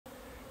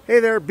Hey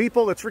there,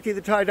 Beeple. It's Ricky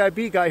the Tie-Dye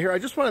Bee Guy here. I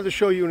just wanted to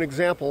show you an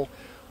example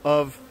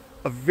of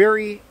a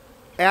very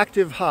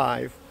active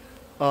hive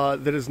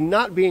that is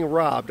not being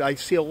robbed. I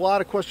see a lot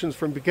of questions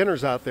from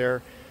beginners out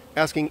there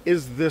asking,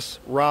 is this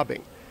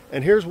robbing?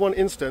 And here's one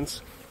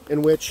instance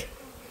in which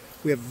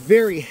we have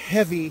very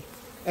heavy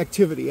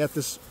activity at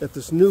this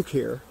nuke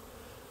here.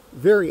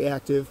 Very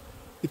active.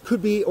 It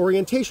could be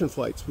orientation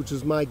flights, which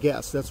is my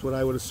guess. That's what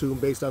I would assume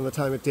based on the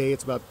time of day.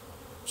 It's about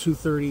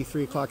 2:30,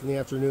 3 o'clock in the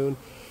afternoon.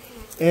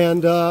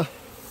 And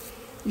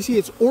you see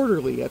it's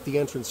orderly at the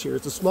entrance here.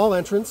 It's a small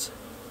entrance.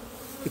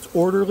 It's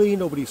orderly.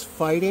 Nobody's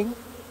fighting.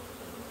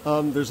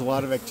 There's a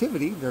lot of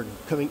activity. They're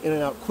coming in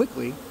and out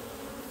quickly.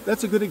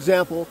 That's a good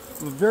example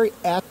of a very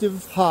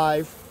active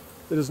hive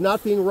that is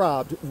not being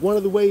robbed. One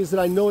of the ways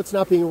that I know it's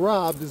not being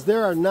robbed is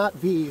there are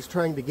not bees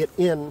trying to get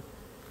in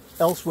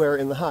elsewhere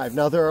in the hive.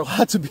 Now there are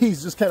lots of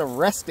bees just kind of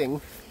resting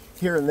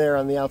here and there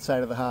on the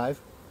outside of the hive.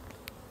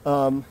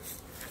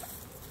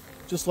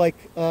 Just like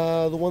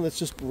the one that's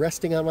just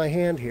resting on my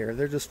hand here.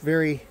 They're just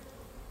very,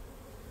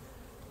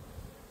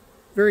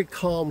 very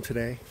calm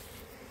today,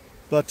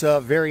 but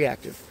very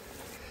active.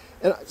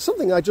 And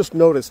something I just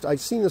noticed, I've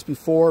seen this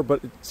before,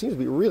 but it seems to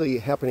be really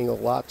happening a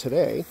lot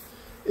today,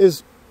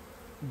 is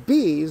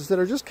bees that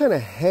are just kind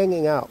of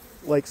hanging out,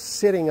 like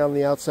sitting on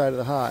the outside of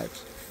the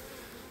hives.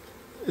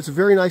 It's a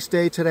very nice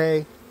day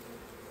today,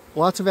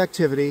 lots of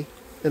activity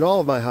in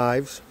all of my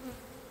hives,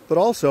 but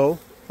also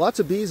lots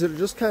of bees that are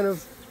just kind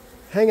of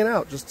hanging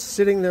out, just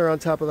sitting there on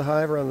top of the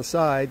hive or on the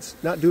sides,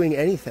 not doing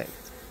anything.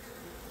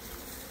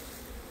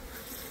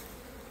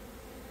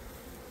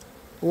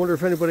 I wonder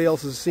if anybody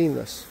else has seen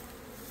this.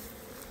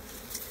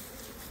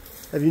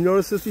 Have you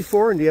noticed this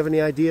before, and do you have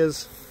any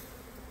ideas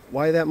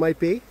why that might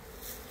be?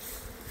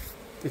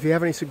 If you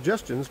have any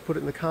suggestions, put it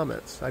in the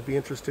comments. I'd be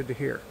interested to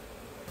hear.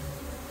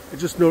 I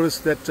just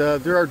noticed that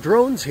there are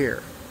drones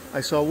here.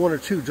 I saw one or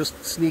two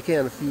just sneak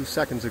in a few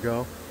seconds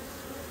ago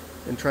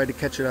and tried to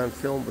catch it on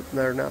film, but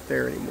they're not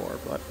there anymore.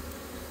 But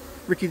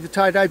Ricky the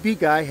Tie-Dye Bee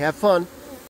Guy, have fun.